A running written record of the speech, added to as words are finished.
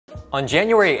On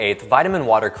January 8th, Vitamin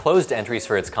Water closed entries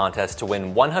for its contest to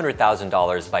win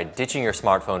 $100,000 by ditching your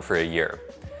smartphone for a year.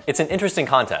 It's an interesting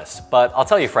contest, but I'll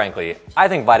tell you frankly, I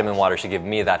think Vitamin Water should give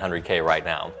me that 100K right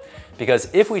now.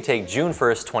 Because if we take June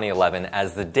 1st, 2011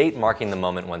 as the date marking the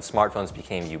moment when smartphones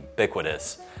became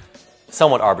ubiquitous,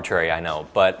 somewhat arbitrary I know,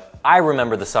 but I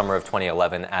remember the summer of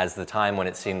 2011 as the time when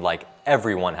it seemed like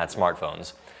everyone had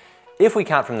smartphones. If we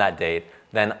count from that date,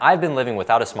 then I've been living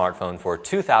without a smartphone for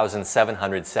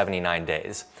 2,779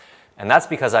 days. And that's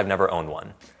because I've never owned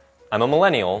one. I'm a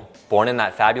millennial, born in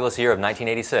that fabulous year of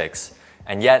 1986,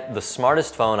 and yet the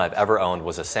smartest phone I've ever owned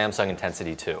was a Samsung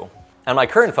Intensity 2. And my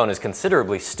current phone is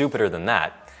considerably stupider than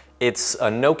that. It's a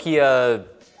Nokia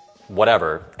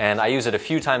whatever, and I use it a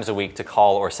few times a week to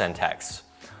call or send texts.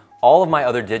 All of my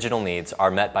other digital needs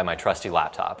are met by my trusty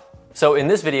laptop. So in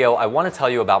this video, I want to tell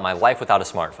you about my life without a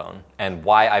smartphone and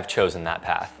why I've chosen that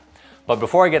path. But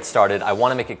before I get started, I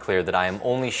want to make it clear that I am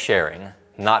only sharing,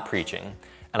 not preaching,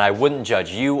 and I wouldn't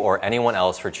judge you or anyone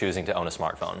else for choosing to own a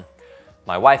smartphone.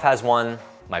 My wife has one,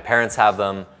 my parents have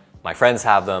them, my friends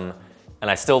have them, and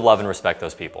I still love and respect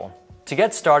those people. To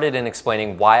get started in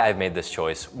explaining why I've made this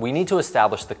choice, we need to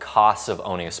establish the costs of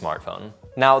owning a smartphone.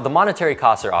 Now, the monetary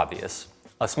costs are obvious.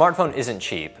 A smartphone isn't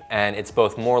cheap, and it's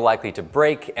both more likely to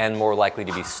break and more likely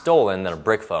to be stolen than a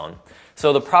brick phone,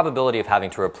 so the probability of having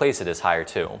to replace it is higher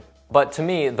too. But to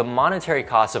me, the monetary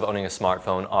costs of owning a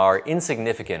smartphone are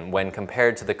insignificant when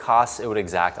compared to the costs it would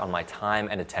exact on my time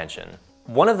and attention.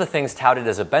 One of the things touted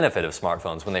as a benefit of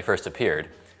smartphones when they first appeared,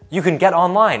 you can get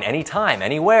online anytime,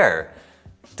 anywhere,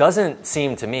 doesn't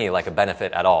seem to me like a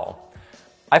benefit at all.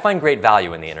 I find great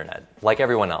value in the internet, like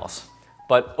everyone else.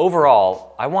 But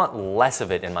overall, I want less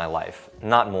of it in my life,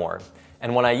 not more.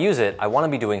 And when I use it, I want to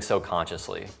be doing so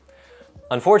consciously.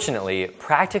 Unfortunately,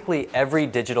 practically every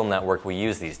digital network we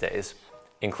use these days,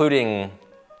 including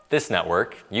this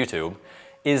network, YouTube,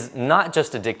 is not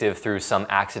just addictive through some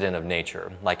accident of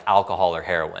nature, like alcohol or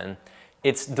heroin.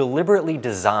 It's deliberately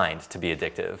designed to be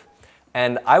addictive.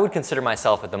 And I would consider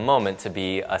myself at the moment to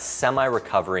be a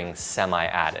semi-recovering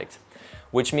semi-addict.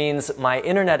 Which means my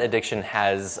internet addiction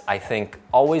has, I think,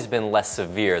 always been less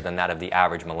severe than that of the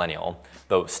average millennial,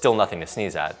 though still nothing to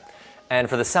sneeze at. And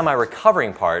for the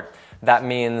semi-recovering part, that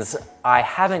means I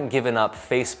haven't given up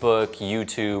Facebook,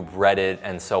 YouTube, Reddit,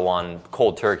 and so on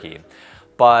cold turkey.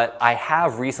 But I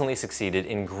have recently succeeded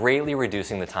in greatly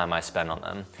reducing the time I spend on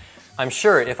them. I'm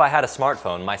sure if I had a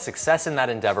smartphone, my success in that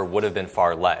endeavor would have been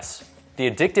far less. The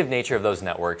addictive nature of those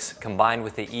networks, combined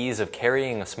with the ease of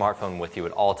carrying a smartphone with you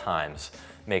at all times,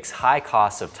 makes high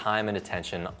costs of time and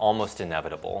attention almost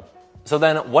inevitable. So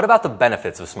then, what about the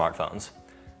benefits of smartphones?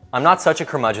 I'm not such a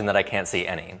curmudgeon that I can't see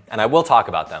any, and I will talk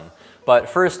about them. But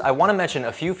first, I want to mention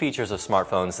a few features of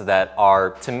smartphones that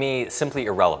are, to me, simply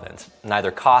irrelevant, neither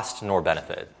cost nor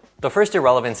benefit. The first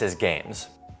irrelevance is games.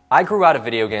 I grew out of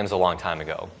video games a long time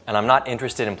ago, and I'm not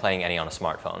interested in playing any on a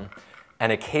smartphone. An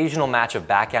occasional match of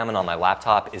backgammon on my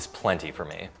laptop is plenty for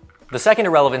me. The second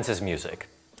irrelevance is music.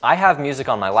 I have music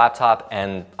on my laptop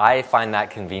and I find that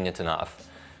convenient enough.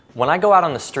 When I go out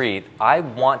on the street, I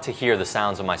want to hear the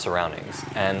sounds of my surroundings,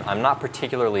 and I'm not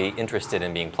particularly interested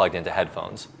in being plugged into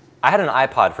headphones. I had an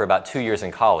iPod for about 2 years in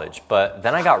college, but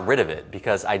then I got rid of it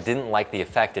because I didn't like the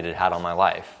effect it had had on my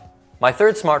life. My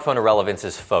third smartphone irrelevance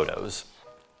is photos.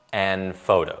 And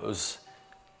photos.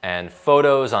 And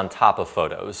photos on top of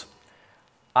photos.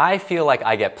 I feel like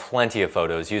I get plenty of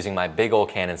photos using my big old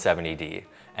Canon 70D,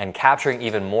 and capturing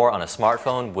even more on a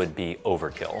smartphone would be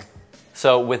overkill.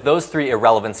 So with those three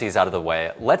irrelevancies out of the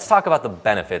way, let's talk about the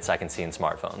benefits I can see in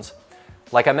smartphones.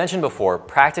 Like I mentioned before,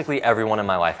 practically everyone in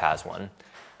my life has one.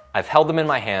 I've held them in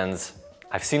my hands,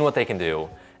 I've seen what they can do,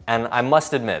 and I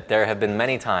must admit there have been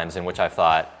many times in which I've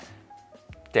thought,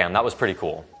 damn, that was pretty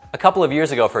cool. A couple of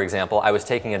years ago, for example, I was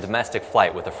taking a domestic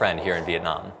flight with a friend here in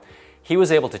Vietnam. He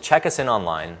was able to check us in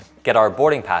online, get our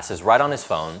boarding passes right on his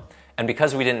phone, and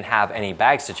because we didn't have any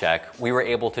bags to check, we were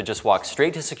able to just walk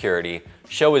straight to security,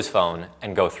 show his phone,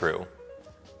 and go through.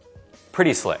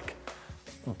 Pretty slick.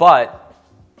 But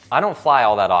I don't fly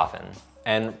all that often,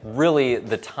 and really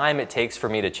the time it takes for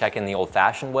me to check in the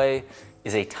old-fashioned way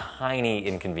is a tiny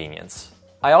inconvenience.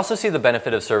 I also see the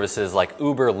benefit of services like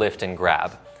Uber, Lyft, and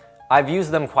Grab. I've used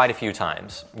them quite a few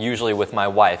times, usually with my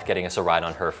wife getting us a ride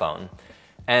on her phone.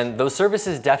 And those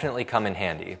services definitely come in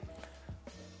handy.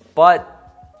 But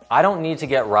I don't need to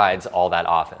get rides all that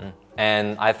often.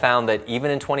 And I've found that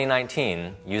even in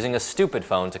 2019, using a stupid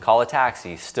phone to call a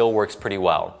taxi still works pretty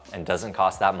well and doesn't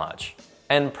cost that much.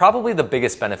 And probably the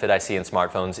biggest benefit I see in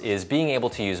smartphones is being able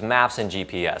to use maps and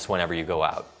GPS whenever you go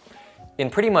out.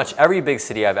 In pretty much every big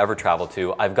city I've ever traveled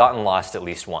to, I've gotten lost at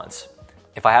least once.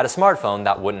 If I had a smartphone,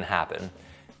 that wouldn't happen.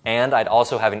 And I'd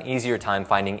also have an easier time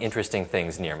finding interesting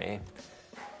things near me.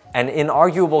 An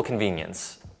inarguable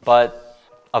convenience, but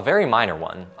a very minor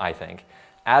one, I think,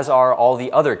 as are all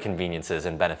the other conveniences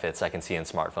and benefits I can see in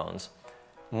smartphones.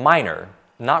 Minor,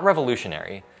 not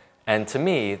revolutionary, and to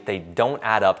me, they don't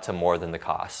add up to more than the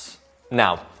costs.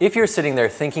 Now, if you're sitting there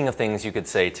thinking of things you could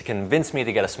say to convince me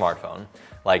to get a smartphone,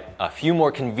 like a few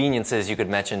more conveniences you could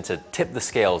mention to tip the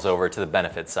scales over to the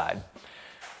benefits side,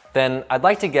 then I'd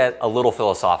like to get a little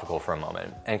philosophical for a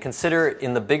moment and consider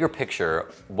in the bigger picture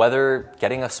whether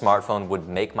getting a smartphone would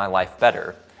make my life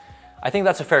better. I think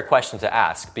that's a fair question to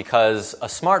ask because a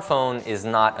smartphone is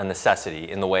not a necessity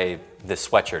in the way this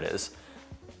sweatshirt is.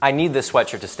 I need this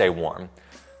sweatshirt to stay warm.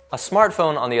 A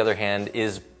smartphone, on the other hand,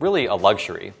 is really a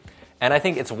luxury. And I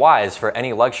think it's wise for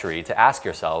any luxury to ask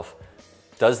yourself,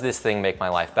 does this thing make my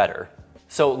life better?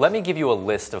 So let me give you a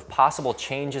list of possible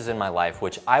changes in my life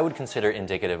which I would consider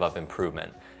indicative of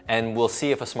improvement, and we'll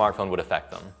see if a smartphone would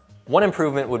affect them. One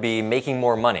improvement would be making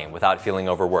more money without feeling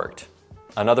overworked.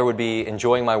 Another would be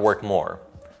enjoying my work more,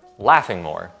 laughing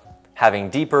more, having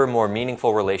deeper, more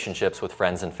meaningful relationships with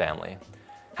friends and family,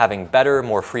 having better,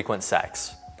 more frequent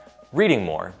sex, reading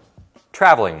more,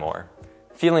 traveling more,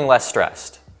 feeling less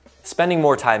stressed, spending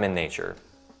more time in nature,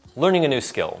 learning a new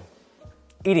skill,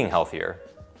 eating healthier,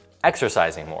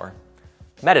 exercising more,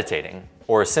 meditating,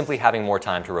 or simply having more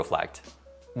time to reflect.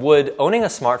 Would owning a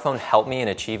smartphone help me in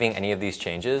achieving any of these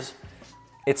changes?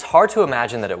 It's hard to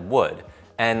imagine that it would,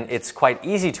 and it's quite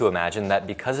easy to imagine that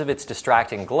because of its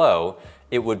distracting glow,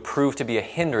 it would prove to be a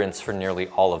hindrance for nearly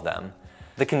all of them.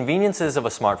 The conveniences of a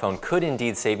smartphone could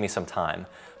indeed save me some time,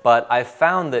 but I've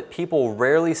found that people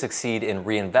rarely succeed in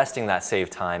reinvesting that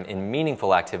saved time in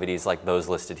meaningful activities like those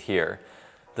listed here.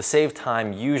 The saved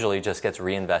time usually just gets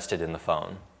reinvested in the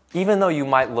phone. Even though you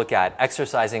might look at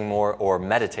exercising more or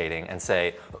meditating and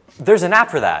say, there's an app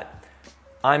for that,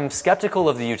 I'm skeptical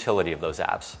of the utility of those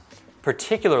apps,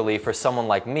 particularly for someone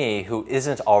like me who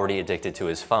isn't already addicted to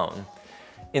his phone.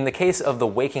 In the case of the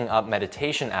Waking Up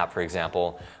meditation app, for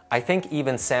example, I think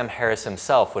even Sam Harris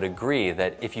himself would agree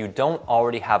that if you don't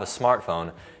already have a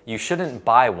smartphone, you shouldn't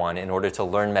buy one in order to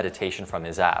learn meditation from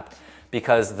his app,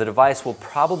 because the device will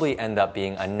probably end up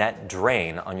being a net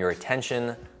drain on your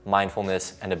attention,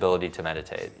 mindfulness, and ability to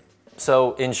meditate.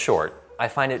 So, in short, I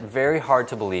find it very hard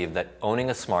to believe that owning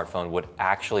a smartphone would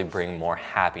actually bring more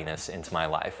happiness into my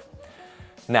life.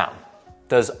 Now,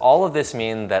 does all of this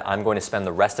mean that I'm going to spend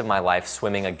the rest of my life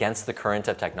swimming against the current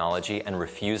of technology and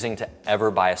refusing to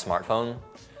ever buy a smartphone?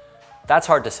 That's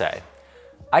hard to say.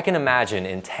 I can imagine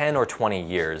in 10 or 20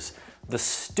 years, the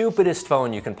stupidest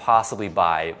phone you can possibly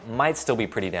buy might still be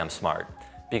pretty damn smart,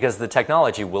 because the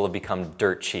technology will have become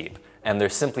dirt cheap, and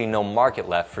there's simply no market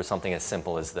left for something as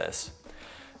simple as this.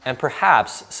 And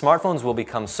perhaps smartphones will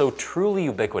become so truly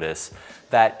ubiquitous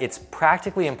that it's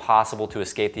practically impossible to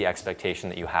escape the expectation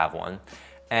that you have one,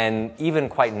 and even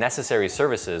quite necessary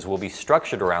services will be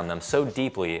structured around them so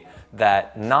deeply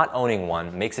that not owning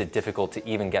one makes it difficult to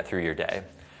even get through your day.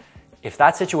 If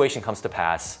that situation comes to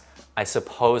pass, I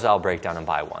suppose I'll break down and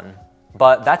buy one.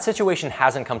 But that situation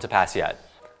hasn't come to pass yet.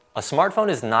 A smartphone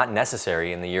is not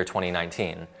necessary in the year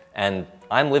 2019, and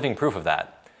I'm living proof of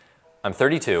that. I'm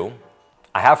 32,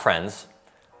 I have friends,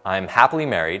 I'm happily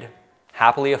married,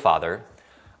 happily a father,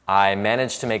 I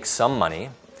manage to make some money,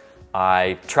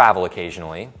 I travel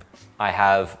occasionally, I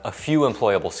have a few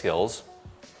employable skills,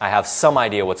 I have some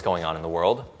idea what's going on in the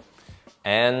world,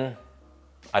 and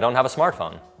I don't have a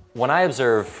smartphone. When I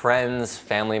observe friends,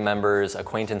 family members,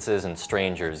 acquaintances, and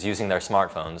strangers using their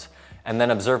smartphones, and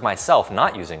then observe myself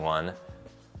not using one,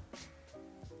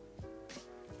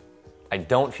 I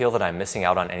don't feel that I'm missing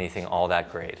out on anything all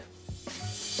that great.